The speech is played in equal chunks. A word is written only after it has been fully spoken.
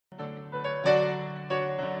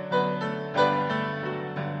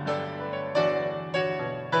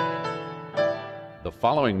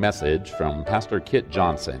following message from Pastor Kit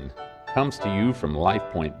Johnson comes to you from Life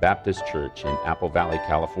Point Baptist Church in Apple Valley,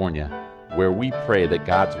 California, where we pray that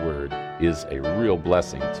God's Word is a real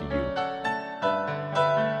blessing to you.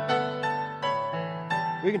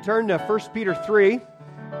 We can turn to 1 Peter 3.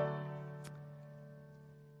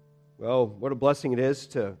 Well, what a blessing it is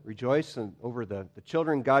to rejoice over the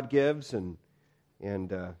children God gives and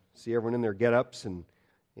see everyone in their get-ups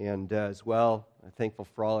and as well, I'm thankful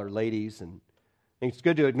for all our ladies. And I think it's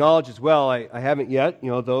good to acknowledge as well, I haven't yet,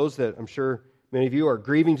 those that I'm sure many of you are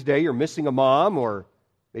grieving today. You're missing a mom or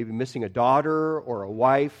maybe missing a daughter or a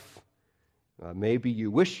wife. Maybe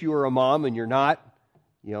you wish you were a mom and you're not.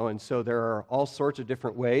 And so there are all sorts of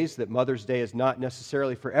different ways that Mother's Day is not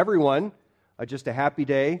necessarily for everyone, just a happy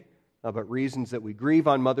day, but reasons that we grieve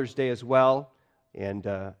on Mother's Day as well. And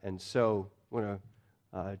so I want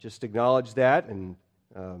to just acknowledge that and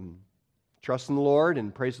trust in the Lord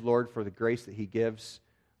and praise the Lord for the grace that He gives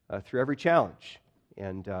through every challenge.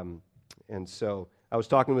 And so I was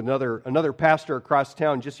talking with another pastor across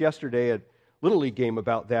town just yesterday at Little League game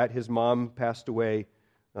about that. His mom passed away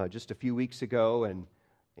just a few weeks ago,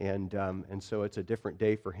 and so it's a different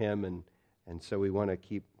day for him, and so we want to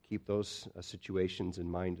keep those situations in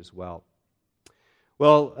mind as well.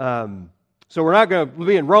 Well, so we're not going to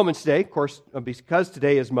be in Romans today, of course, because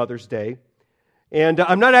today is Mother's Day. And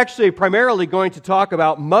I'm not actually primarily going to talk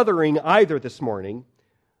about mothering either this morning,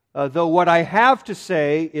 though what I have to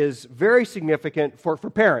say is very significant for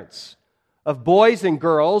parents of boys and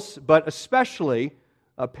girls, but especially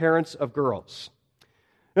parents of girls.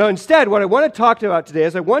 Now, instead, what I want to talk about today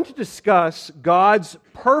is I want to discuss God's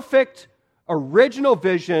perfect original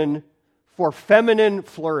vision for feminine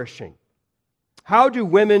flourishing. How do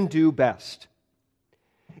women do best?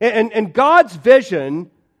 And God's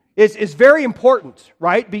vision is very important,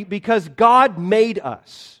 right? Because God made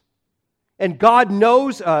us. And God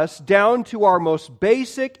knows us down to our most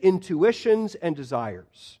basic intuitions and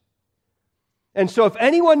desires. And so if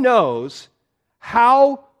anyone knows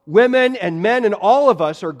how women and men and all of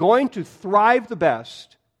us are going to thrive the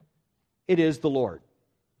best, it is the Lord.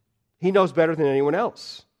 He knows better than anyone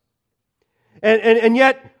else. And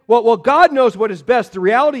yet, well, God knows what is best. The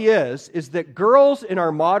reality is that girls in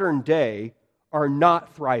our modern day are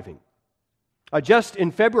not thriving. Just in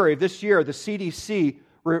February of this year, the CDC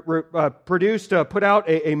put out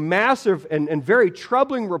a massive and very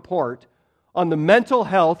troubling report on the mental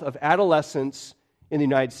health of adolescents in the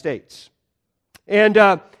United States. And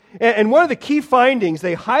one of the key findings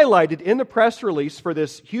they highlighted in the press release for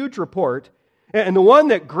this huge report, and the one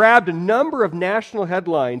that grabbed a number of national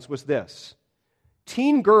headlines, was this: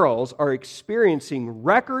 teen girls are experiencing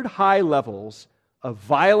record high levels of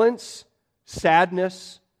violence,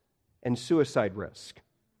 sadness, and suicide risk.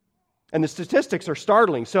 And the statistics are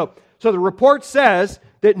startling. So the report says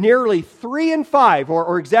that nearly 3 in 5,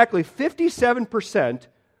 or exactly 57%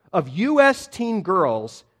 of U.S. teen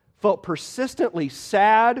girls felt persistently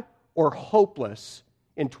sad or hopeless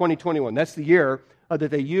in 2021. That's the year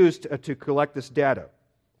that they used to collect this data.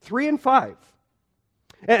 3 in 5.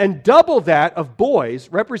 And double that of boys,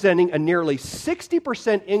 representing a nearly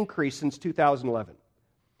 60% increase since 2011.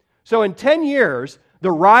 So in 10 years,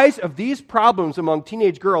 the rise of these problems among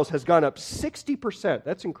teenage girls has gone up 60%.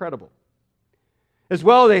 That's incredible. As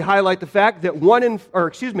well, they highlight the fact that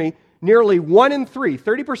nearly 1 in 3,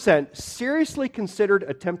 30%, seriously considered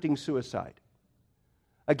attempting suicide.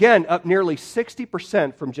 Again, up nearly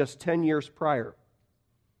 60% from just 10 years prior.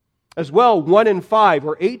 As well, 1 in 5,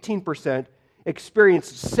 or 18%,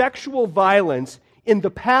 experienced sexual violence in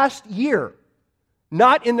the past year.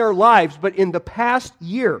 Not in their lives, but in the past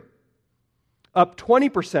year. Up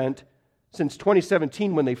 20% since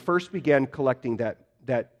 2017 when they first began collecting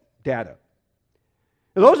that data.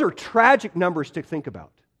 Now, those are tragic numbers to think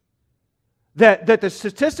about. That the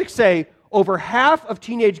statistics say over half of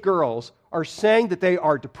teenage girls are saying that they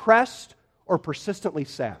are depressed or persistently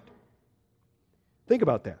sad. Think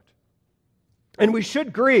about that. And we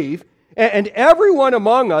should grieve, and everyone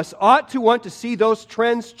among us ought to want to see those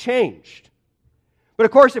trends changed. But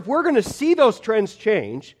of course, if we're going to see those trends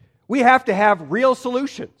change, we have to have real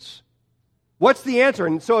solutions. What's the answer?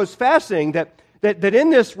 And so it's fascinating that in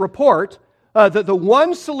this report, the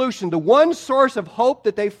one solution, the one source of hope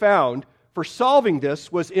that they found for solving this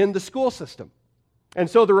was in the school system. And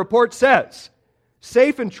so the report says,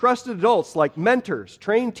 safe and trusted adults like mentors,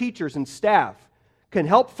 trained teachers, and staff can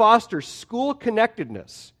help foster school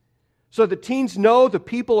connectedness so that teens know the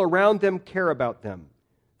people around them care about them,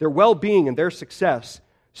 their well-being and their success.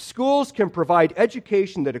 Schools can provide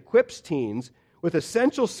education that equips teens with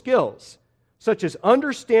essential skills, such as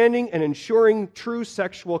understanding and ensuring true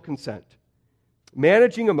sexual consent.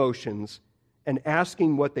 managing emotions, and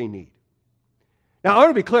asking what they need. Now, I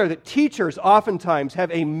want to be clear that teachers oftentimes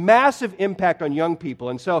have a massive impact on young people,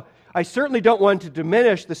 and so I certainly don't want to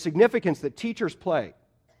diminish the significance that teachers play.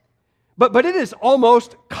 But it is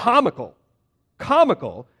almost comical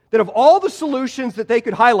that of all the solutions that they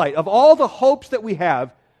could highlight, of all the hopes that we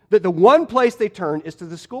have, that the one place they turn is to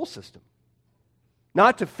the school system.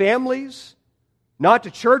 Not to families, not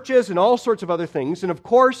to churches, and all sorts of other things. And of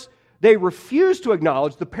course, they refuse to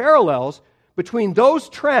acknowledge the parallels between those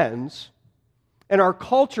trends and our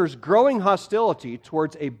culture's growing hostility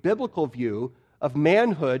towards a biblical view of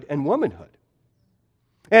manhood and womanhood.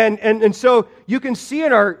 And so you can see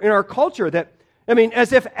in our culture that,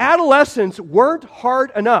 as if adolescence weren't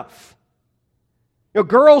hard enough.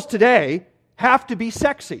 Girls today have to be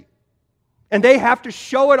sexy, and they have to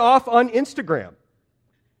show it off on Instagram.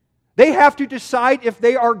 They have to decide if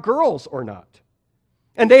they are girls or not.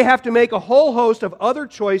 And they have to make a whole host of other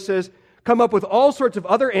choices, come up with all sorts of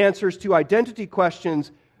other answers to identity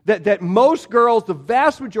questions that most girls, the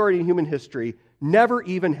vast majority of human history, never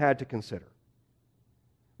even had to consider.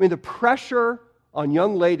 The pressure on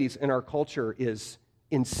young ladies in our culture is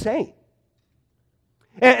insane.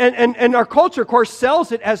 And our culture, of course,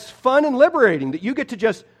 sells it as fun and liberating, that you get to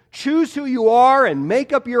just choose who you are and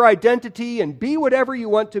make up your identity and be whatever you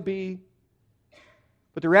want to be.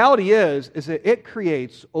 But the reality is that it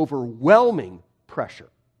creates overwhelming pressure.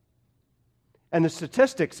 And the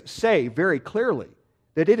statistics say very clearly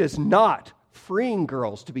that it is not freeing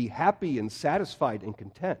girls to be happy and satisfied and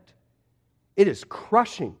content. It is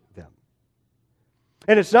crushing them.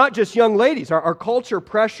 And it's not just young ladies. Our culture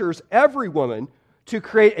pressures every woman to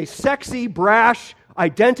create a sexy, brash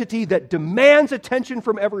identity that demands attention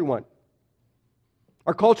from everyone.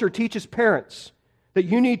 Our culture teaches parents that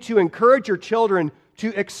you need to encourage your children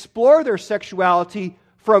to explore their sexuality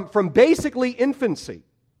from basically infancy.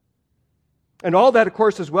 And all that, of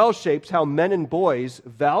course, as well shapes how men and boys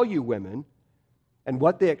value women and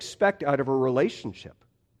what they expect out of a relationship.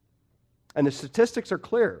 And the statistics are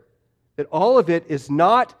clear that all of it is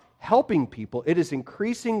not helping people. It is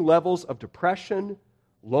increasing levels of depression,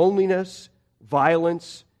 loneliness,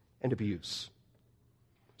 violence, and abuse.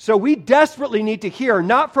 So we desperately need to hear,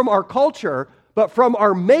 not from our culture, but from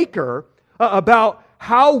our Maker, about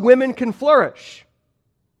how women can flourish.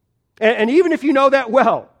 And even if you know that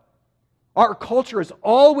well, our culture is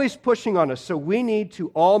always pushing on us, so we need to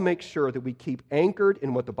all make sure that we keep anchored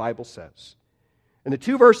in what the Bible says. And the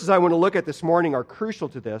two verses I want to look at this morning are crucial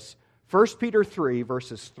to this. 1 Peter 3,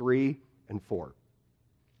 verses 3 and 4.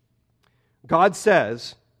 God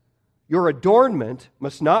says, "Your adornment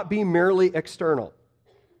must not be merely external,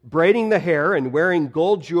 braiding the hair and wearing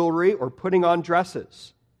gold jewelry or putting on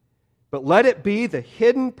dresses, but let it be the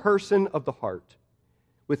hidden person of the heart,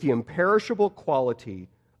 with the imperishable quality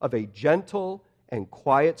of a gentle and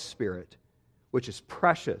quiet spirit, which is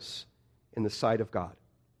precious in the sight of God."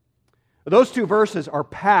 Those two verses are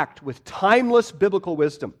packed with timeless biblical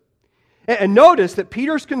wisdom. And notice that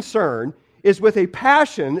Peter's concern is with a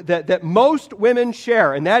passion that most women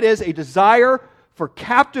share, and that is a desire for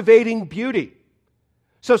captivating beauty.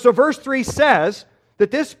 So verse 3 says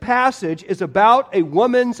that this passage is about a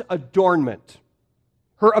woman's adornment,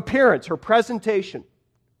 her appearance, her presentation.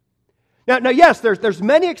 Now yes, there's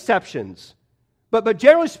many exceptions, but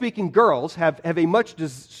generally speaking, girls have a much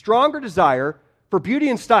stronger desire for beauty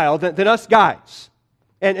and style than us guys.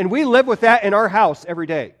 And we live with that in our house every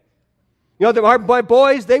day. My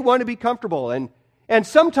boys, they want to be comfortable, and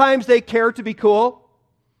sometimes they care to be cool.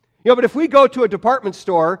 But if we go to a department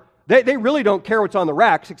store, they really don't care what's on the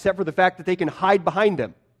racks except for the fact that they can hide behind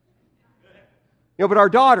them. But our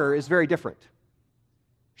daughter is very different.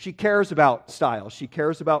 She cares about style. She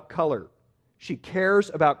cares about color. She cares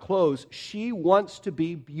about clothes. She wants to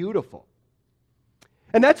be beautiful.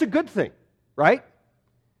 And that's a good thing, right?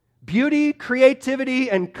 Beauty, creativity,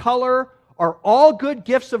 and color are all good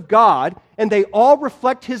gifts of God, and they all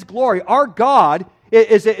reflect His glory. Our God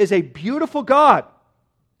is a beautiful God.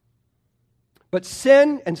 But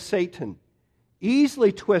sin and Satan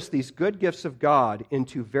easily twist these good gifts of God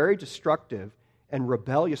into very destructive and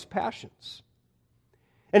rebellious passions.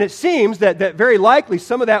 And it seems that very likely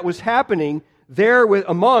some of that was happening there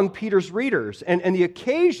among Peter's readers. And the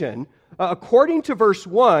occasion, according to verse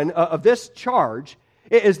 1 of this charge,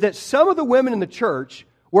 is that some of the women in the church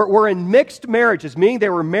were in mixed marriages, meaning they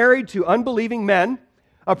were married to unbelieving men.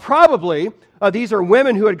 Probably these are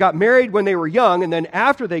women who had got married when they were young, and then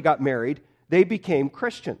after they got married, they became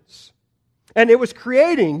Christians. And it was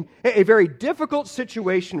creating a very difficult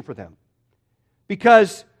situation for them,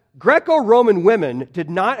 because Greco-Roman women did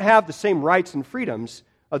not have the same rights and freedoms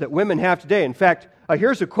that women have today. In fact,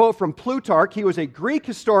 here's a quote from Plutarch. He was a Greek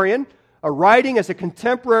historian writing as a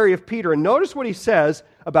contemporary of Peter. And notice what he says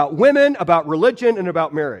about women, about religion, and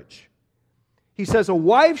about marriage. He says, "A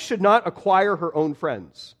wife should not acquire her own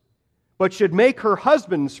friends, but should make her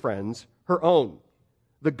husband's friends her own.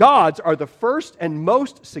 The gods are the first and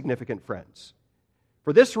most significant friends.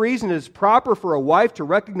 For this reason, it is proper for a wife to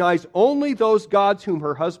recognize only those gods whom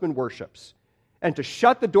her husband worships, and to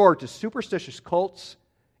shut the door to superstitious cults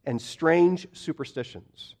and strange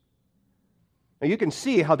superstitions." Now you can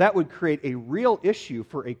see how that would create a real issue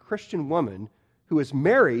for a Christian woman who is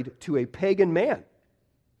married to a pagan man.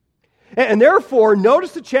 And therefore,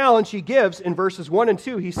 notice the challenge he gives in verses 1 and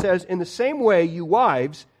 2. He says, "In the same way, you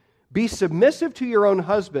wives, be submissive to your own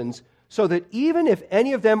husbands, so that even if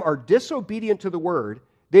any of them are disobedient to the word,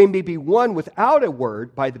 they may be won without a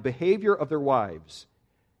word by the behavior of their wives,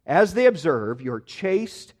 as they observe your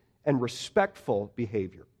chaste and respectful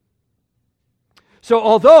behavior." So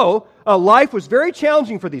although life was very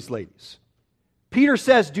challenging for these ladies, Peter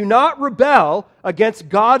says, do not rebel against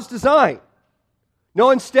God's design. No,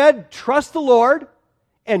 instead, trust the Lord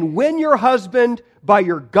and win your husband by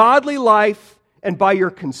your godly life and by your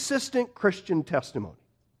consistent Christian testimony.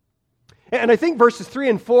 And I think verses 3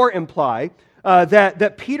 and 4 imply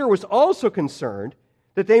that Peter was also concerned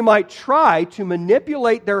that they might try to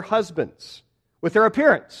manipulate their husbands with their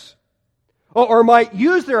appearance, or might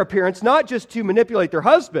use their appearance not just to manipulate their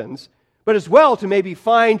husbands, but as well to maybe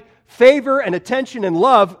find favor and attention and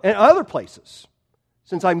love in other places.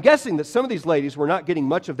 Since I'm guessing that some of these ladies were not getting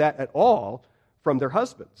much of that at all from their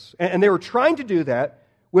husbands. And they were trying to do that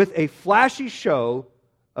with a flashy show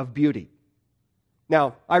of beauty.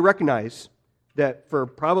 Now, I recognize that for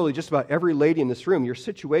probably just about every lady in this room, your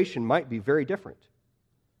situation might be very different.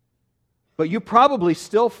 But you probably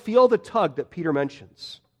still feel the tug that Peter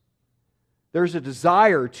mentions. There's a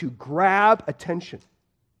desire to grab attention,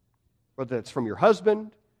 whether it's from your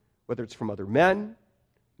husband, whether it's from other men,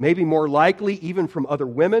 maybe more likely even from other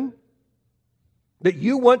women, that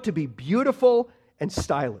you want to be beautiful and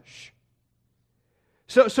stylish.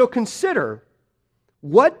 So consider,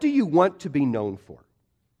 what do you want to be known for?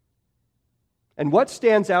 And what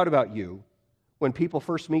stands out about you when people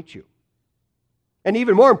first meet you? And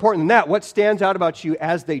even more important than that, what stands out about you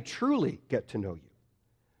as they truly get to know you?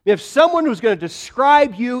 If someone was going to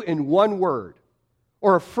describe you in one word,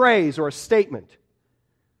 or a phrase, or a statement,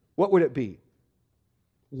 what would it be?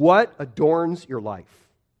 What adorns your life?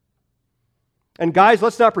 And guys,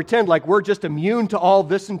 let's not pretend like we're just immune to all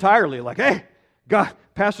this entirely. Like, hey, God,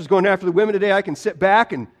 pastor's going after the women today. I can sit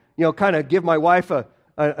back and, kind of give my wife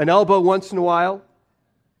an elbow once in a while.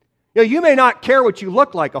 You may not care what you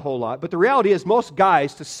look like a whole lot, but the reality is most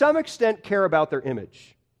guys, to some extent, care about their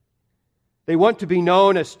image. They want to be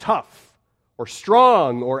known as tough, or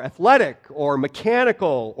strong, or athletic, or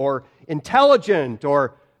mechanical, or intelligent,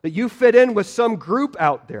 or that you fit in with some group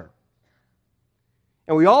out there.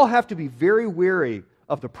 And we all have to be very wary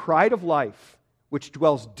of the pride of life which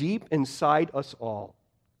dwells deep inside us all.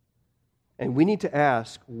 And we need to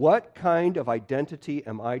ask, what kind of identity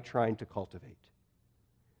am I trying to cultivate?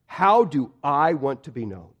 How do I want to be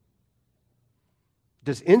known?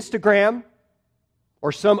 Does Instagram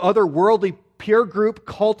or some other worldly peer group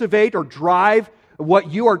cultivate or drive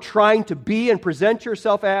what you are trying to be and present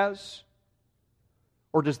yourself as?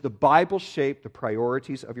 Or does the Bible shape the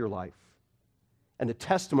priorities of your life and the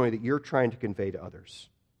testimony that you're trying to convey to others?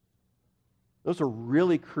 Those are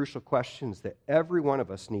really crucial questions that every one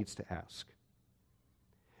of us needs to ask.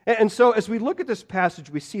 And so as we look at this passage,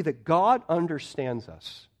 we see that God understands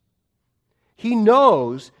us. He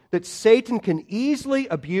knows that Satan can easily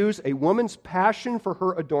abuse a woman's passion for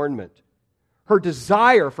her adornment, her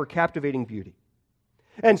desire for captivating beauty.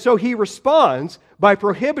 And so he responds by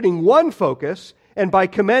prohibiting one focus and by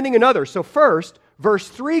commending another. So first, verse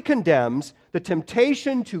 3 condemns the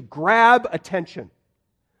temptation to grab attention.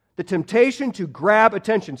 The temptation to grab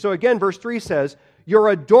attention. So again, verse 3 says, your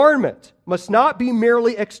adornment must not be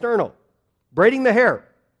merely external, braiding the hair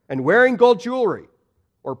and wearing gold jewelry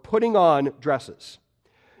or putting on dresses.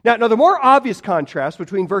 Now, the more obvious contrast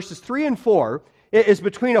between verses 3 and 4 is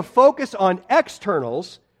between a focus on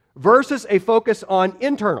externals versus a focus on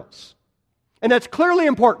internals. And that's clearly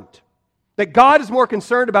important, that God is more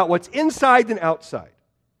concerned about what's inside than outside.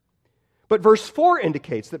 But verse 4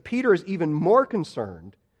 indicates that Peter is even more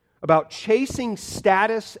concerned about chasing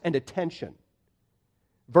status and attention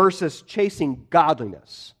versus chasing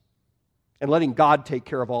godliness and letting God take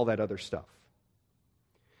care of all that other stuff.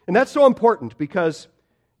 And that's so important because,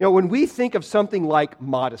 when we think of something like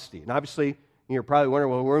modesty, and obviously you're probably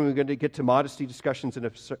wondering, well, when are we going to get to modesty discussions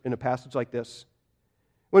in a passage like this?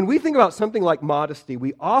 When we think about something like modesty,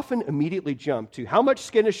 we often immediately jump to how much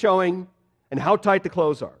skin is showing and how tight the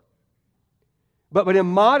clothes are. But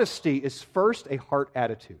immodesty is first a heart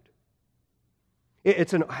attitude.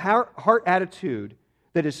 It's a heart attitude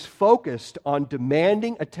that is focused on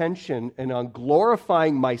demanding attention and on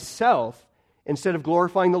glorifying myself instead of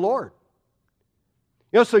glorifying the Lord.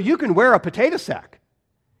 So you can wear a potato sack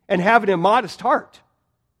and have an immodest heart,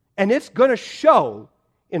 and it's going to show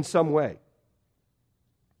in some way.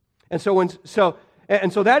 And so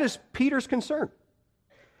that is Peter's concern.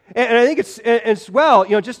 And I think it's well,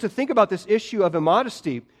 just to think about this issue of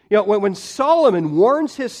immodesty, when Solomon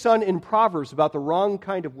warns his son in Proverbs about the wrong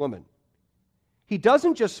kind of woman, he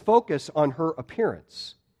doesn't just focus on her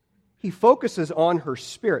appearance. He focuses on her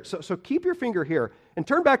spirit. So keep your finger here and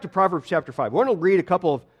turn back to Proverbs chapter 5. I want to read a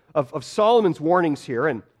couple of Solomon's warnings here,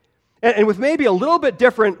 and with maybe a little bit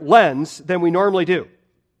different lens than we normally do.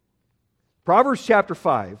 Proverbs chapter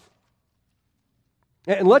 5.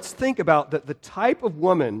 And let's think about the type of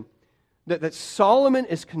woman that Solomon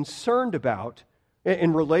is concerned about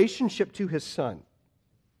in relationship to his son.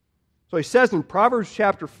 So he says in Proverbs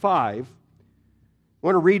chapter 5, I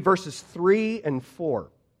want to read verses 3 and 4.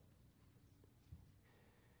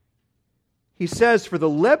 He says, "For the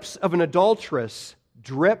lips of an adulteress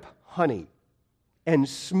drip honey, and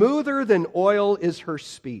smoother than oil is her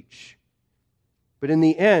speech. But in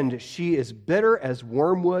the end she is bitter as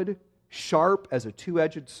wormwood, sharp as a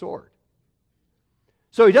two-edged sword."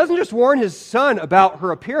 So he doesn't just warn his son about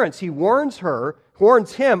her appearance, he warns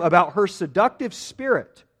him about her seductive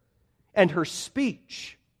spirit and her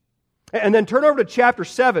speech. And then turn over to chapter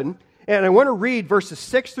 7, and I want to read verses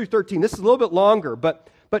 6 through 13. This is a little bit longer, but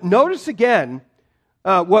notice again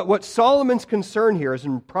what Solomon's concern here is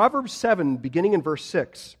in Proverbs 7, beginning in verse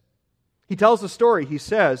 6. He tells the story. He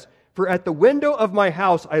says, "For at the window of my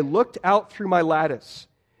house I looked out through my lattice,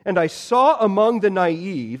 and I saw among the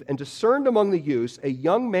naive and discerned among the youths a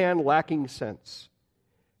young man lacking sense,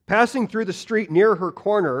 passing through the street near her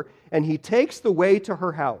corner, and he takes the way to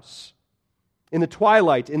her house. In the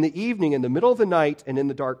twilight, in the evening, in the middle of the night, and in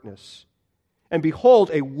the darkness. And behold,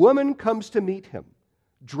 a woman comes to meet him,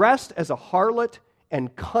 dressed as a harlot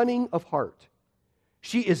and cunning of heart.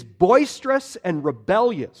 She is boisterous and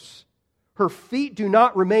rebellious. Her feet do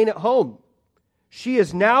not remain at home. She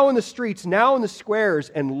is now in the streets, now in the squares,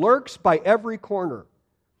 and lurks by every corner.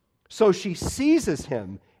 So she seizes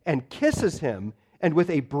him and kisses him, and with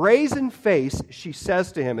a brazen face she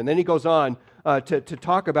says to him," and then he goes on to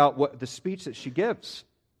talk about what the speech that she gives.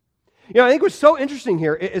 I think what's so interesting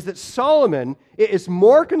here is that Solomon is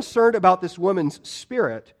more concerned about this woman's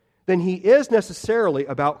spirit than he is necessarily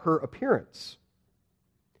about her appearance.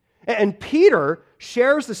 And Peter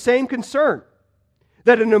shares the same concern,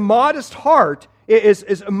 that an immodest heart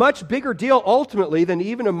is a much bigger deal ultimately than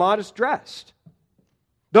even a modest dress.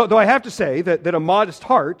 Though I have to say that a modest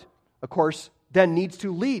heart, of course, then needs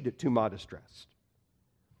to lead to modest dress.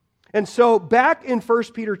 And so back in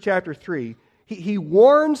 1 Peter chapter 3, he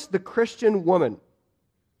warns the Christian woman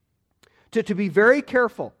to be very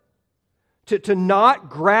careful, to not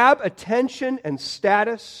grab attention and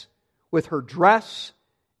status with her dress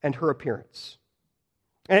and her appearance.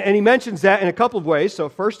 And he mentions that in a couple of ways. So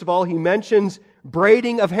first of all, he mentions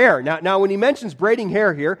braiding of hair. Now when he mentions braiding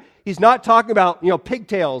hair here, he's not talking about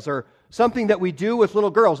pigtails or something that we do with little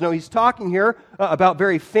girls. No, he's talking here about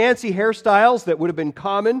very fancy hairstyles that would have been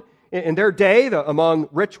common in their day among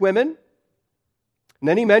rich women. And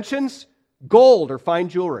then he mentions gold or fine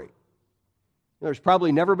jewelry. There's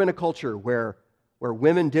probably never been a culture where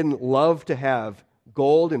women didn't love to have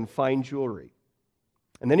gold and fine jewelry.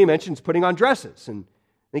 And then he mentions putting on dresses. And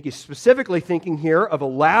I think he's specifically thinking here of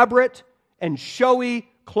elaborate and showy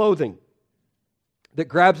clothing that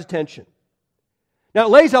grabs attention. Now,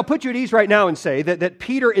 ladies, I'll put you at ease right now and say that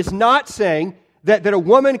Peter is not saying that a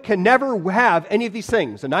woman can never have any of these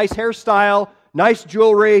things, a nice hairstyle, nice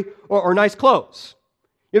jewelry, or nice clothes.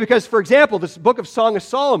 Because, for example, this book of Song of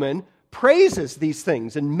Solomon praises these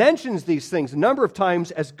things and mentions these things a number of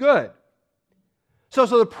times as good. So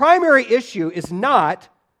the primary issue is not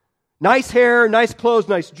nice hair, nice clothes,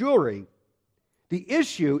 nice jewelry. The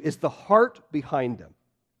issue is the heart behind them.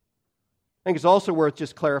 I think it's also worth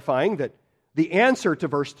just clarifying that the answer to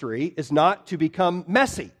verse 3 is not to become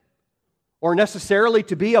messy or necessarily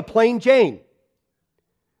to be a plain Jane.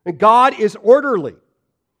 God is orderly,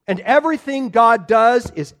 and everything God does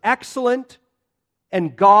is excellent,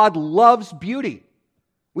 and God loves beauty.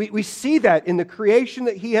 We see that in the creation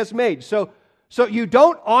that He has made. So you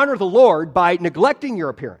don't honor the Lord by neglecting your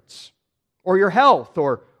appearance or your health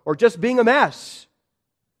or just being a mess.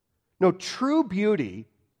 No, true beauty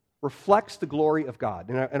reflects the glory of God.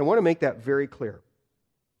 And I want to make that very clear.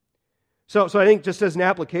 So I think just as an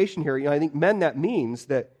application here, I think men, that means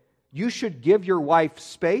that you should give your wife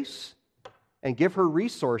space and give her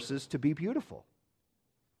resources to be beautiful.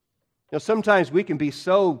 Sometimes we can be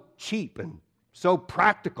so cheap and so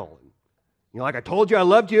practical. Like, I told you I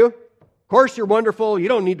loved you. Of course you're wonderful. You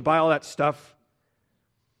don't need to buy all that stuff.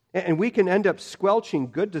 And we can end up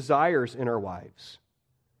squelching good desires in our wives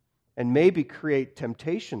and maybe create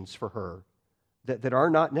temptations for her that are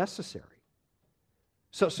not necessary.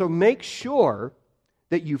 So make sure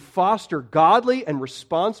that you foster godly and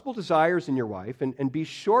responsible desires in your wife and be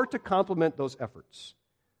sure to complement those efforts.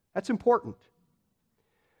 That's important.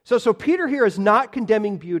 So Peter here is not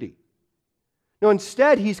condemning beauty. No,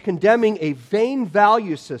 instead, he's condemning a vain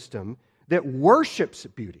value system that worships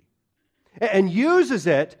beauty and uses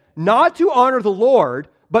it not to honor the Lord,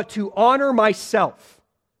 but to honor myself,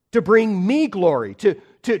 to bring me glory, to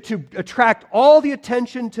attract all the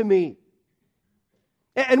attention to me.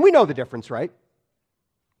 And we know the difference, right?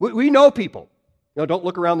 We know people. Don't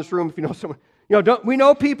look around this room if you know someone. We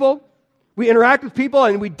know people. We interact with people,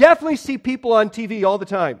 and we definitely see people on TV all the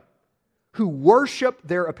time who worship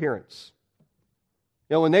their appearance.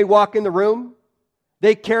 When they walk in the room,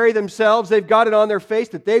 they carry themselves, they've got it on their face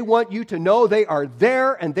that they want you to know they are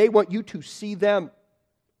there and they want you to see them.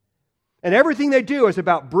 And everything they do is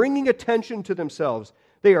about bringing attention to themselves.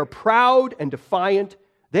 They are proud and defiant.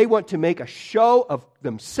 They want to make a show of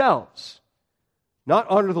themselves, not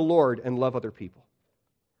honor the Lord and love other people.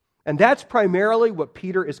 And that's primarily what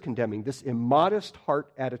Peter is condemning, this immodest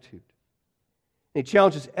heart attitude. And he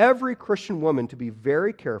challenges every Christian woman to be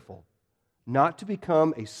very careful not to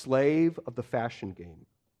become a slave of the fashion game.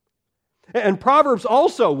 And Proverbs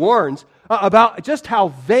also warns about just how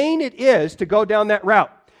vain it is to go down that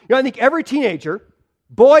route. I think every teenager,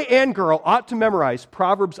 boy and girl, ought to memorize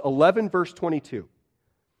Proverbs 11, verse 22.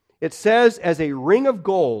 It says, "As a ring of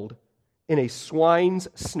gold in a swine's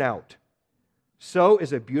snout, so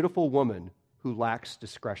is a beautiful woman who lacks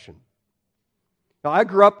discretion." Now, I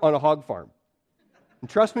grew up on a hog farm. And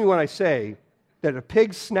trust me when I say that a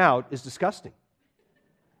pig's snout is disgusting.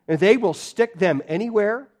 And they will stick them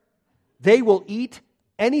anywhere. They will eat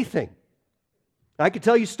anything. I could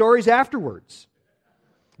tell you stories afterwards.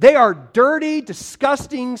 They are dirty,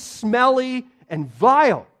 disgusting, smelly, and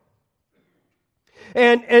vile.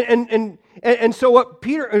 And so what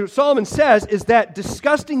Solomon says is that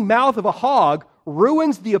disgusting mouth of a hog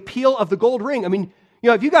ruins the appeal of the gold ring. I mean,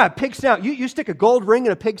 if you got a pig snout, you stick a gold ring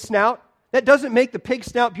in a pig snout, that doesn't make the pig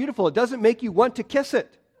snout beautiful. It doesn't make you want to kiss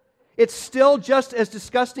it. It's still just as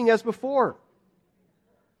disgusting as before.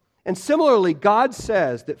 And similarly, God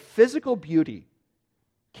says that physical beauty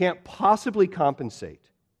can't possibly compensate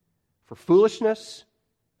for foolishness,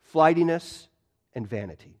 flightiness, and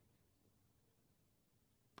vanity.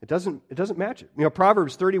 It doesn't match it.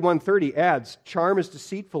 Proverbs 31:30 adds, "Charm is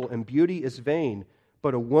deceitful and beauty is vain,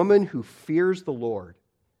 but a woman who fears the Lord,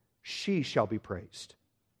 she shall be praised."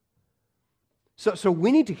 So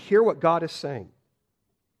we need to hear what God is saying.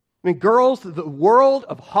 I mean, girls, the world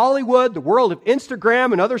of Hollywood, the world of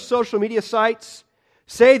Instagram and other social media sites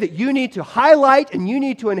say that you need to highlight and you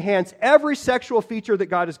need to enhance every sexual feature that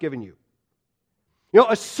God has given you.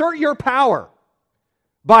 Assert your power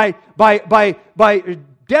by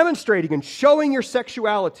demonstrating and showing your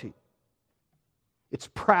sexuality. It's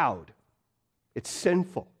proud. It's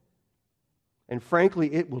sinful. And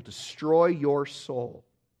frankly, it will destroy your soul.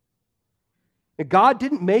 God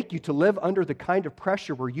didn't make you to live under the kind of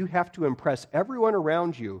pressure where you have to impress everyone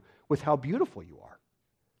around you with how beautiful you are.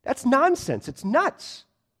 That's nonsense. It's nuts.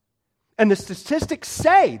 And the statistics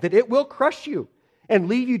say that it will crush you and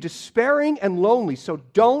leave you despairing and lonely, so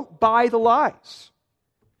don't buy the lies.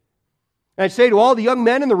 And I'd say to all the young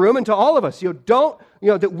men in the room and to all of us,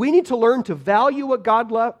 that we need to learn to value what God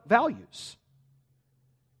values.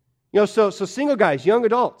 So single guys, young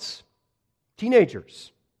adults,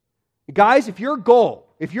 teenagers, guys, if your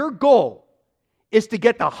goal is to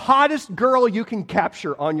get the hottest girl you can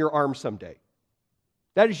capture on your arm someday,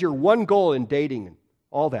 that is your one goal in dating and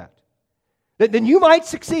all that, then you might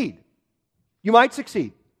succeed. You might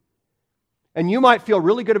succeed. And you might feel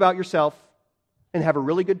really good about yourself and have a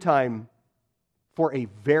really good time for a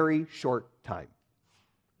very short time.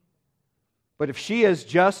 But if she is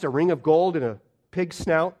just a ring of gold in a pig's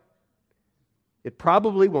snout, it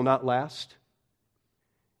probably will not last.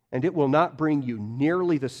 And it will not bring you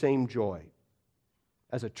nearly the same joy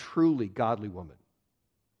as a truly godly woman.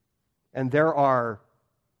 And there are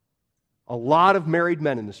a lot of married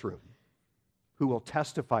men in this room who will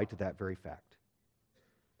testify to that very fact,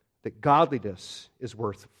 that godliness is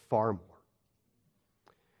worth far more.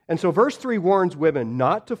 And so verse 3 warns women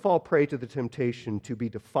not to fall prey to the temptation to be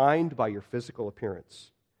defined by your physical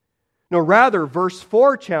appearance. No, rather, verse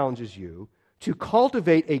 4 challenges you to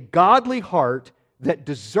cultivate a godly heart that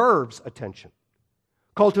deserves attention.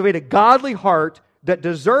 Cultivate a godly heart that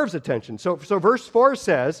deserves attention. So verse 4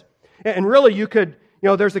 says, and really you could,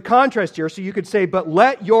 there's a contrast here, so you could say, but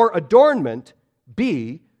let your adornment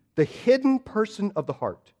be the hidden person of the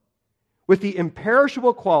heart, with the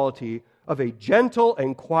imperishable quality of a gentle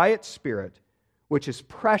and quiet spirit, which is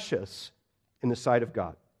precious in the sight of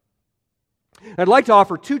God. I'd like to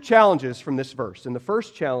offer two challenges from this verse. And the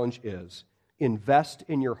first challenge is, invest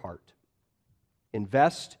in your heart.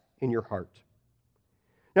 Invest in your heart.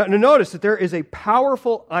 Now, notice that there is a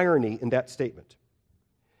powerful irony in that statement.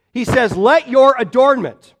 He says, let your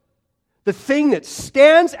adornment, the thing that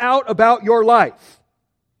stands out about your life,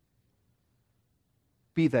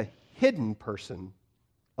 be the hidden person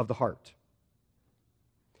of the heart.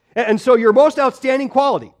 And so your most outstanding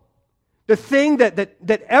quality, the thing that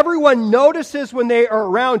everyone notices when they are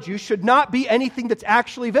around you, should not be anything that's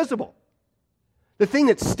actually visible. The thing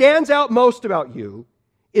that stands out most about you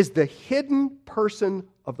is the hidden person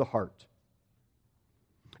of the heart.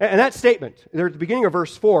 And that statement, there at the beginning of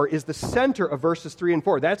verse 4, is the center of verses 3 and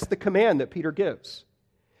 4. That's the command that Peter gives.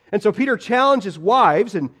 And so Peter challenges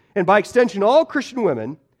wives, and by extension all Christian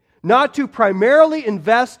women, not to primarily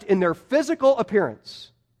invest in their physical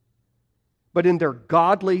appearance, but in their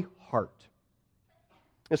godly heart.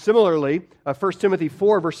 And similarly, 1 Timothy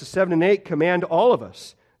 4, verses 7 and 8 command all of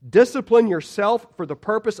us, discipline yourself for the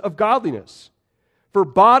purpose of godliness. For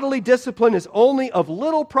bodily discipline is only of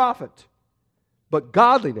little profit, but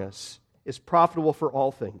godliness is profitable for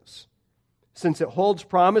all things, since it holds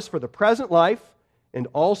promise for the present life and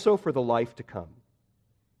also for the life to come.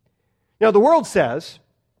 Now, the world says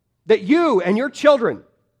that you and your children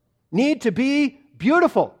need to be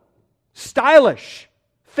beautiful, stylish,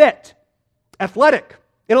 fit, athletic,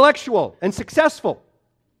 intellectual, and successful.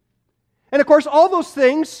 And of course, all those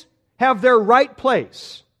things have their right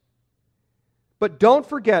place. But don't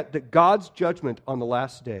forget that God's judgment on the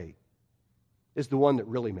last day is the one that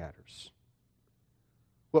really matters.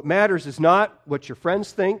 What matters is not what your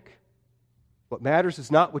friends think. What matters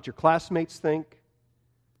is not what your classmates think.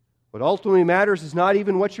 What ultimately matters is not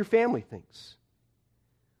even what your family thinks.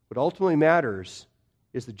 What ultimately matters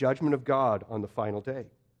is the judgment of God on the final day.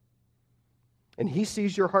 And He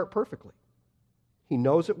sees your heart perfectly. He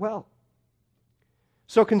knows it well.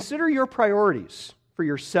 So consider your priorities for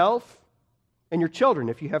yourself and your children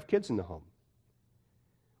if you have kids in the home.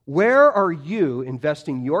 Where are you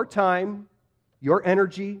investing your time, your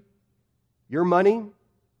energy, your money,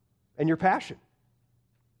 and your passion?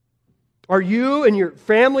 Are you and your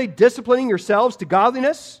family disciplining yourselves to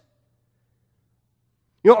godliness?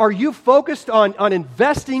 Are you focused on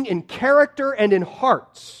investing in character and in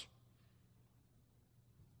hearts?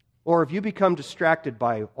 Or have you become distracted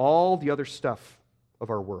by all the other stuff of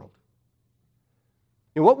our world?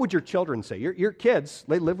 What would your children say? Your kids,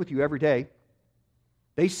 they live with you every day.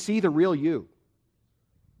 They see the real you.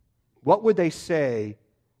 What would they say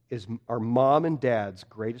are mom and dad's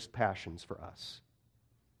greatest passions for us?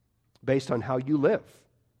 Based on how you live.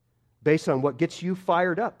 Based on what gets you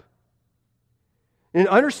fired up. And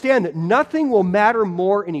understand that nothing will matter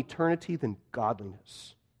more in eternity than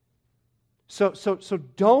godliness. So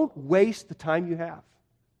don't waste the time you have.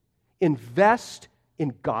 Invest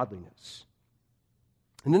in godliness.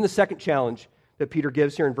 And then the second challenge that Peter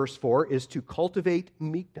gives here in verse 4 is to cultivate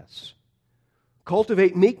meekness.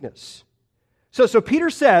 Cultivate meekness. So Peter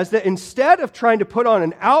says that instead of trying to put on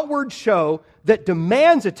an outward show that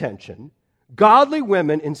demands attention, godly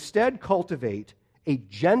women instead cultivate a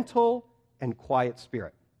gentle and quiet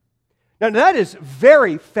spirit. Now that is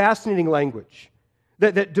very fascinating language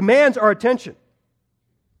that demands our attention.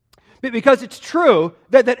 Because it's true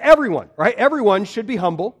that everyone, right? Everyone should be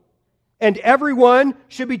humble and everyone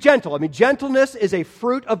should be gentle. I mean, gentleness is a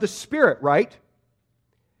fruit of the Spirit, right?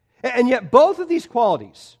 And yet both of these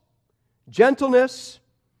qualities, gentleness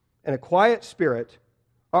and a quiet spirit,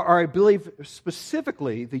 are, I believe,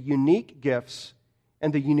 specifically the unique gifts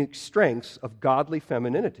and the unique strengths of godly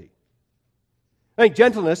femininity. I think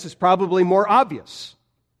gentleness is probably more obvious.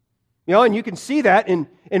 And you can see that in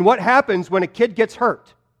what happens when a kid gets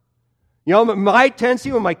hurt. My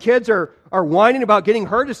tendency when my kids are whining about getting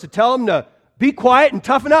hurt is to tell them to be quiet and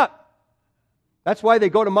toughen up. That's why they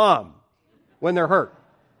go to mom when they're hurt.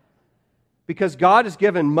 Because God has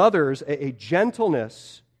given mothers a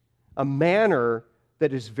gentleness, a manner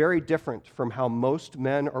that is very different from how most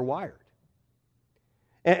men are wired.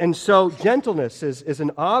 And so gentleness is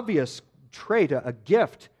an obvious trait, a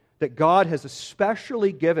gift that God has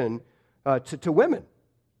especially given to women.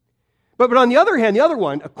 But on the other hand, the other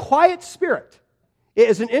one, a quiet spirit,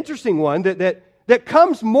 is an interesting one that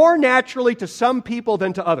comes more naturally to some people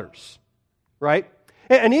than to others, right?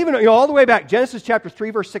 And even all the way back, Genesis chapter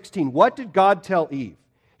 3, verse 16, what did God tell Eve?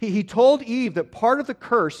 He told Eve that part of the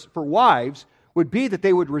curse for wives would be that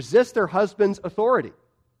they would resist their husband's authority.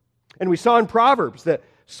 And we saw in Proverbs that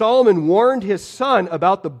Solomon warned his son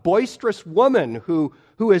about the boisterous woman who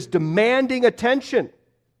is demanding attention.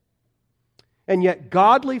 And yet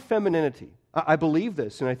godly femininity, I believe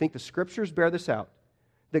this, and I think the Scriptures bear this out,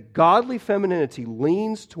 that godly femininity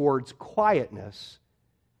leans towards quietness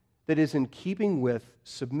that is in keeping with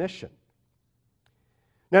submission.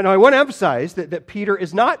 Now I want to emphasize that Peter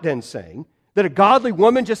is not then saying that a godly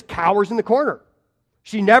woman just cowers in the corner.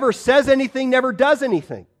 She never says anything, never does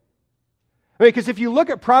anything. I mean, because if you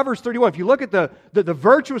look at Proverbs 31, if you look at the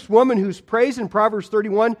virtuous woman who's praised in Proverbs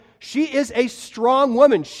 31, she is a strong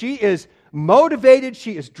woman. She is motivated,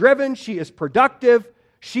 she is driven, she is productive,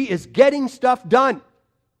 she is getting stuff done.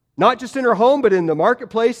 Not just in her home, but in the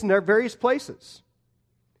marketplace and their various places.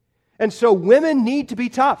 And so women need to be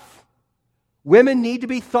tough. Women need to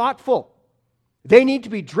be thoughtful. They need to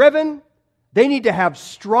be driven. They need to have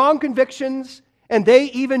strong convictions. And they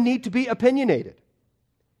even need to be opinionated.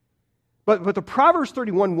 But the Proverbs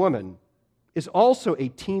 31 woman is also a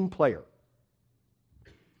team player.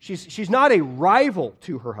 She's not a rival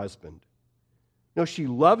to her husband. No, she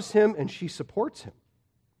loves him and she supports him.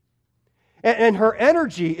 And her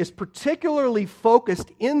energy is particularly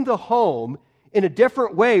focused in the home in a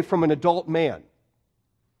different way from an adult man.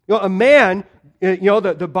 A man,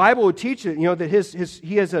 the Bible would teach it, that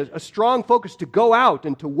he has a strong focus to go out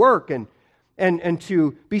and to work and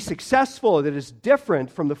to be successful that is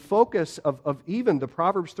different from the focus of even the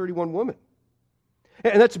Proverbs 31 woman.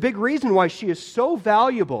 And that's a big reason why she is so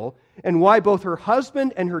valuable and why both her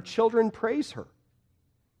husband and her children praise her.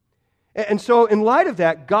 And so in light of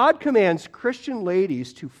that, God commands Christian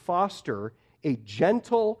ladies to foster a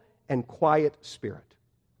gentle and quiet spirit.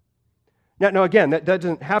 Now again, that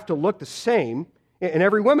doesn't have to look the same in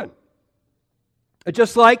every woman.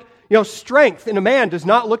 Just like, strength in a man does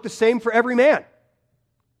not look the same for every man.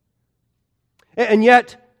 And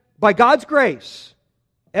yet, by God's grace,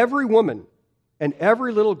 every woman and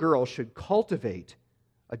every little girl should cultivate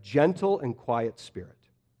a gentle and quiet spirit.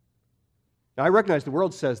 Now, I recognize the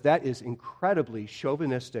world says that is incredibly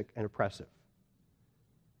chauvinistic and oppressive.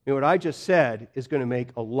 What I just said is would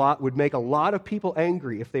make a lot of people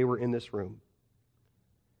angry if they were in this room.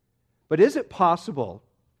 But is it possible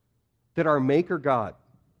that our Maker God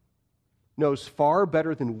knows far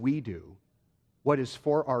better than we do what is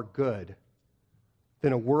for our good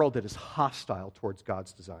than a world that is hostile towards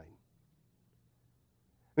God's design?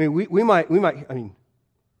 I mean, we might, a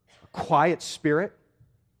quiet spirit?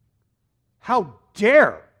 How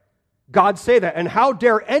dare God say that? And how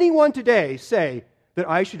dare anyone today say that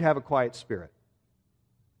I should have a quiet spirit?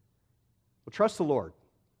 Well, trust the Lord.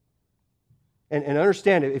 And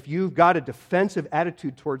understand if you've got a defensive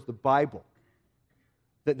attitude towards the Bible,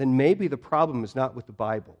 then maybe the problem is not with the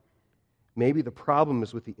Bible. Maybe the problem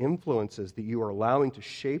is with the influences that you are allowing to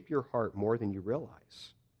shape your heart more than you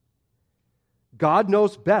realize. God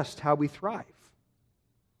knows best how we thrive.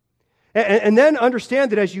 And then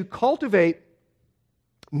understand that as you cultivate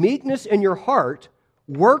meekness in your heart,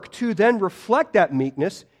 work to then reflect that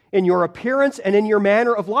meekness in your appearance and in your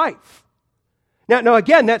manner of life. Now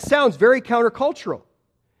again, that sounds very countercultural.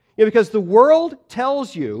 Because the world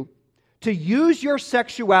tells you to use your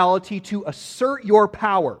sexuality to assert your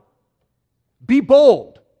power. Be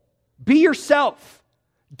bold. Be yourself.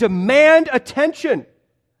 Demand attention.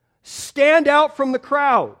 Stand out from the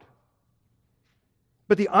crowd.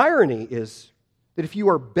 But the irony is that if you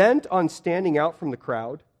are bent on standing out from the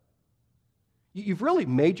crowd, you've really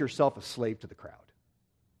made yourself a slave to the crowd,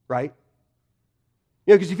 right?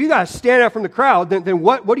 Because if you got to stand out from the crowd, then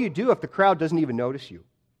what do you do if the crowd doesn't even notice you?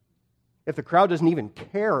 If the crowd doesn't even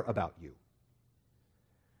care about you?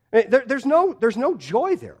 There's no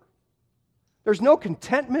joy there. There's no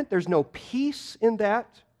contentment. There's no peace in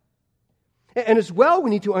that. And as well, we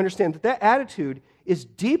need to understand that attitude is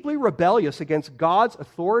deeply rebellious against God's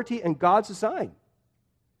authority and God's design.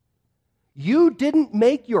 You didn't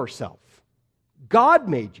make yourself. God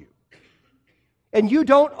made you. And you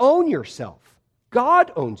don't own yourself.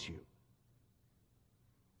 God owns you.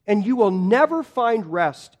 And you will never find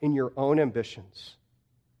rest in your own ambitions.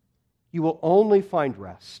 You will only find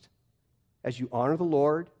rest as you honor the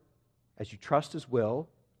Lord, as you trust His will,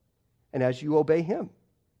 and as you obey Him.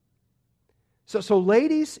 So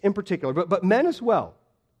ladies in particular, but men as well,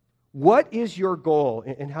 What is your goal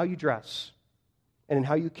in how you dress and in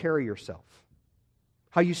how you carry yourself?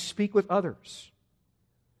 How you speak with others?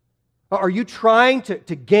 Are you trying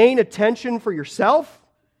to gain attention for yourself?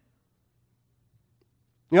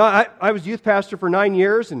 You know, I was youth pastor for 9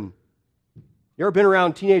 years, and you ever been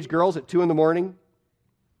around teenage girls at 2 in the morning?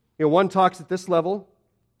 You know, one talks at this level,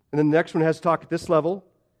 and then the next one has to talk at this level,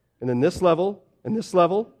 and then this level, and this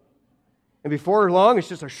level. And before long, it's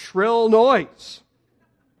just a shrill noise.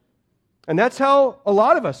 And that's how a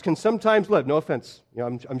lot of us can sometimes live. No offense. You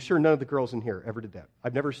know, I'm sure none of the girls in here ever did that.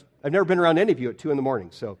 I've never been around any of you at 2 in the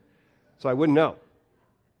morning, so I wouldn't know.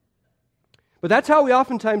 But that's how we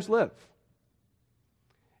oftentimes live.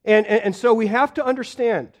 And so we have to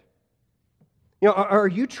understand, you know, are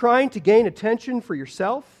you trying to gain attention for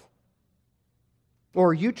yourself? Or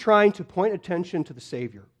are you trying to point attention to the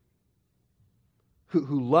Savior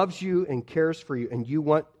who loves you and cares for you, and you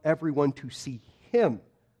want everyone to see Him,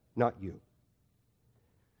 not you?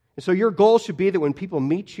 And so your goal should be that when people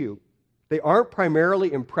meet you, they aren't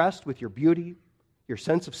primarily impressed with your beauty, your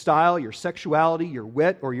sense of style, your sexuality, your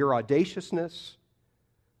wit, or your audaciousness.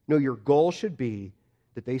 No, your goal should be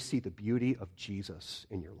that they see the beauty of Jesus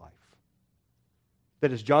in your life.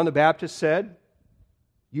 That, as John the Baptist said,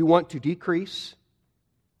 you want to decrease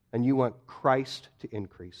and you want Christ to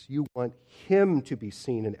increase. You want Him to be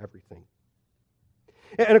seen in everything.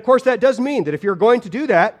 And of course, that does mean that if you're going to do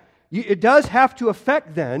that, it does have to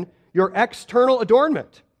affect then your external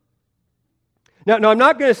adornment. Now I'm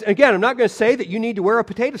not going to say that you need to wear a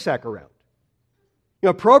potato sack around. You know,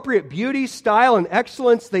 appropriate beauty, style, and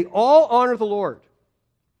excellence, they all honor the Lord.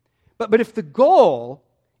 But if the goal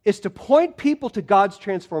is to point people to God's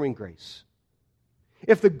transforming grace,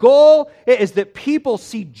 if the goal is that people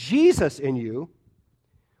see Jesus in you,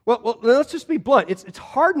 well, let's just be blunt. It's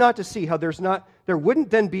hard not to see how there wouldn't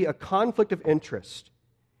then be a conflict of interest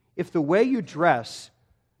if the way you dress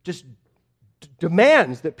just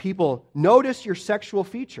demands that people notice your sexual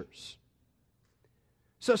features.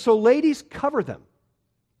 So ladies, cover them,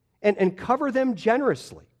 and cover them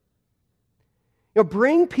generously. You know,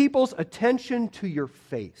 bring people's attention to your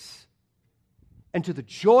face and to the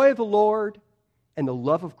joy of the Lord and the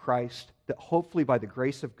love of Christ that hopefully by the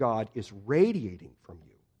grace of God is radiating from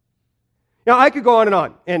you. Now, I could go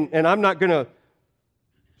on, and I'm not going to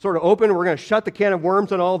sort of open, we're going to shut the can of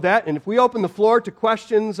worms on all of that, and if we open the floor to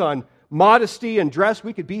questions on modesty and dress,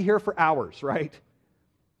 we could be here for hours, right?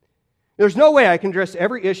 There's no way I can address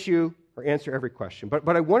every issue or answer every question,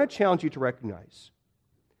 but I want to challenge you to recognize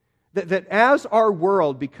that as our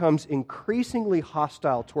world becomes increasingly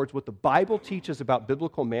hostile towards what the Bible teaches about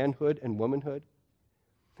biblical manhood and womanhood,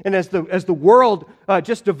 and as the world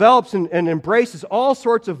just develops and embraces all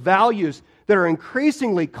sorts of values that are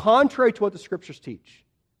increasingly contrary to what the Scriptures teach,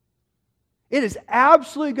 it is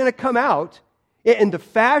absolutely going to come out in the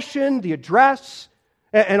fashion, the address,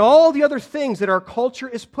 and all the other things that our culture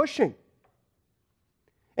is pushing.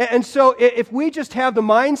 And so if we just have the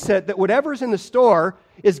mindset that whatever's in the store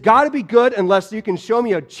is got to be good unless you can show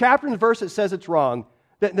me a chapter and verse that says it's wrong,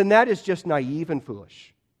 then that is just naive and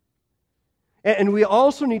foolish. And we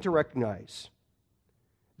also need to recognize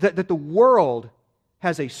that the world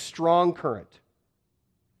has a strong current,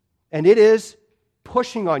 and it is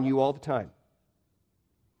pushing on you all the time.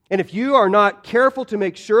 And if you are not careful to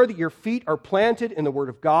make sure that your feet are planted in the Word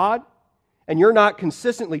of God, and you're not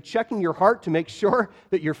consistently checking your heart to make sure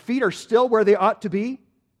that your feet are still where they ought to be,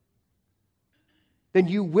 then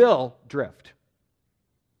you will drift.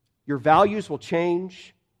 Your values will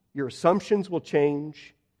change, your assumptions will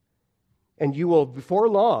change, and you will, before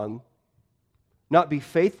long, not be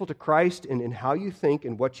faithful to Christ in how you think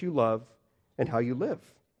and what you love and how you live.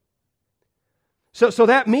 So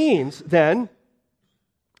that means, then,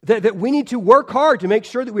 that we need to work hard to make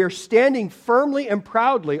sure that we are standing firmly and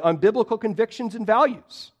proudly on biblical convictions and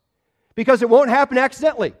values, because it won't happen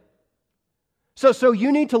accidentally. So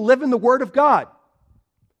you need to live in the Word of God.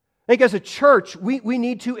 I think as a church, we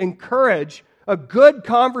need to encourage a good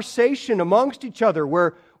conversation amongst each other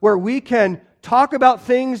where we can talk about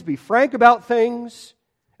things, be frank about things.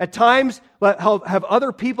 At times, have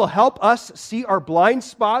other people help us see our blind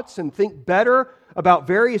spots and think better about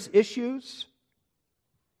various issues.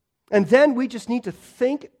 And then we just need to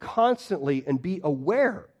think constantly and be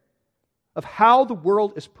aware of how the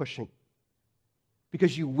world is pushing,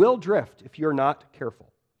 because you will drift if you're not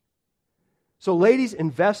careful. So ladies,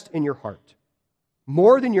 invest in your heart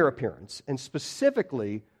more than your appearance, and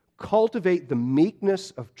specifically cultivate the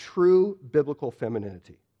meekness of true biblical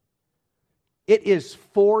femininity. It is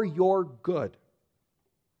for your good.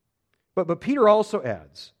 But Peter also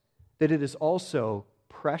adds that it is also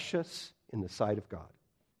precious in the sight of God.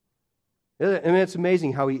 I mean, it's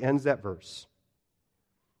amazing how he ends that verse.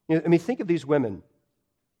 I mean, think of these women.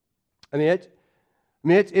 I mean,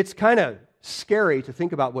 it's kind of scary to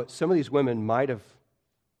think about what some of these women might have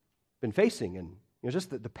been facing, and just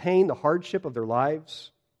the pain, the hardship of their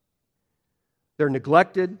lives. They're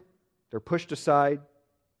neglected, they're pushed aside.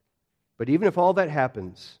 But even if all that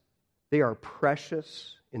happens, they are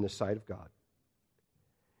precious in the sight of God.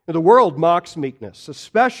 Now, the world mocks meekness,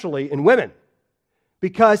 especially in women,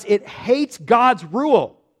 because it hates God's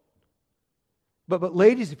rule. But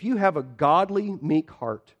ladies, if you have a godly, meek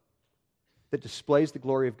heart that displays the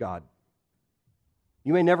glory of God,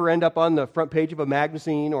 you may never end up on the front page of a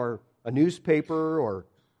magazine or a newspaper or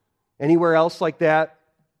anywhere else like that.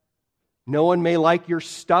 No one may like your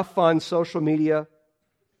stuff on social media,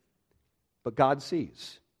 but God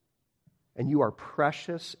sees, and you are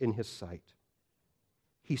precious in His sight.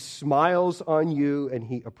 He smiles on you and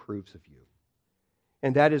He approves of you.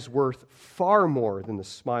 And that is worth far more than the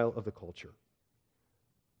smile of the culture.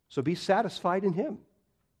 So be satisfied in Him.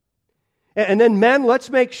 And then, men, let's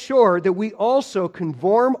make sure that we also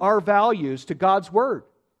conform our values to God's Word.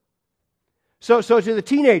 So to the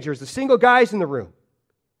teenagers, the single guys in the room,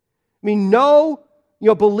 I mean,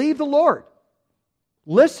 believe the Lord.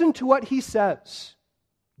 Listen to what He says.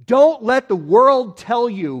 Don't let the world tell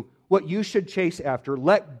you what you should chase after.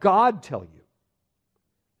 Let God tell you.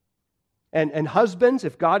 And husbands,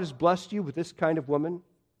 if God has blessed you with this kind of woman,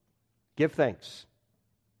 give thanks.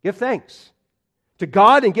 Give thanks to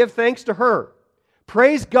God and give thanks to her.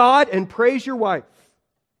 Praise God and praise your wife,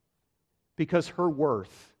 because her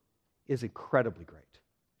worth is incredibly great.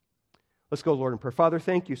 Let's go, Lord, in prayer. Father,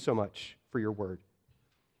 thank you so much for your word.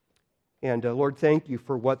 And Lord, thank you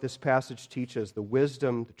for what this passage teaches, the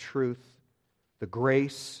wisdom, the truth, the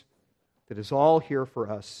grace that is all here for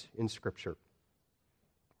us in Scripture.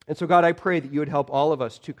 And so, God, I pray that you would help all of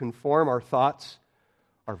us to conform our thoughts,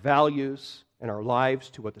 our values, and our lives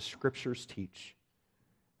to what the Scriptures teach,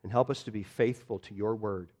 and help us to be faithful to your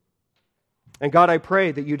word. And God, I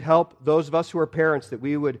pray that you'd help those of us who are parents, that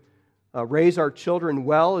we would raise our children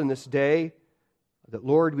well in this day, that,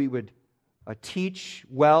 Lord, we would teach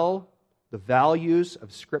well the values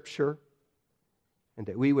of Scripture, and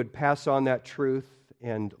that we would pass on that truth,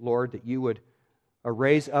 and, Lord, that you would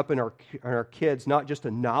raise up in our kids not just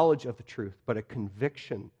a knowledge of the truth, but a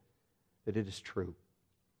conviction that it is true,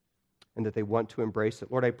 and that they want to embrace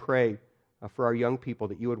it. Lord, I pray for our young people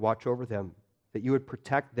that you would watch over them, that you would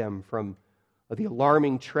protect them from the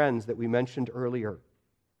alarming trends that we mentioned earlier.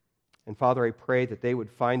 And Father, I pray that they would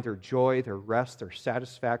find their joy, their rest, their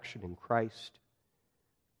satisfaction in Christ.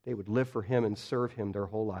 They would live for Him and serve Him their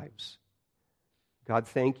whole lives. God,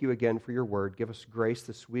 thank you again for your word. Give us grace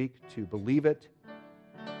this week to believe it,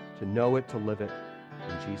 to know it, to live it.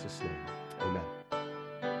 In Jesus' name, amen.